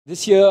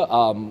This year,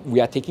 we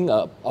are taking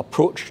an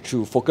approach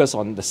to focus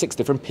on the 6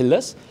 different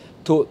pillars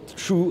told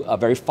through a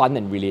very fun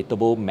and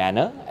relatable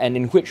manner, and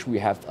in which we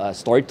have a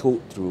story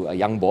told through a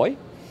young boy.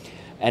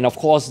 And of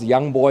course, the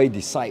young boy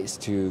decides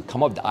to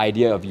come up with the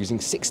idea of using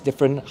 6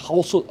 different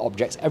household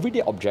objects,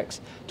 everyday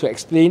objects, to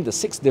explain the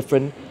 6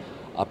 different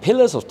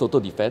pillars of total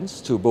defense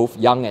to both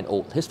young and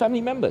old, his family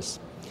members.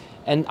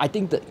 And I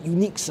think the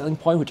unique selling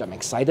point, which I'm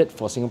excited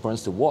for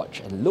Singaporeans to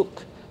watch and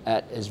look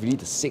at, is really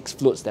the 6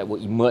 floats that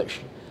will emerge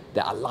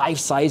that are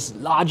life-size,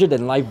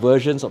 larger-than-life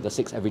versions of the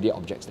 6 everyday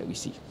objects that we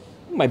see.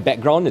 My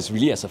background is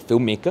really as a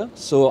filmmaker,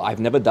 so I've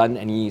never done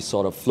any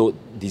sort of float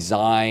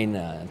design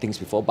things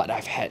before, but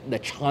I've had the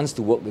chance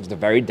to work with the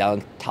very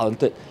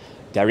talented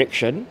Derek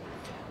Shen,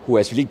 who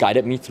has really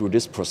guided me through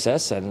this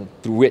process, and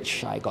through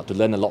which I got to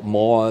learn a lot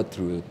more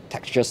through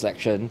texture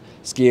selection,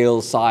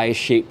 scale, size,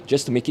 shape,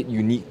 just to make it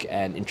unique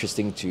and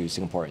interesting to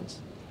Singaporeans.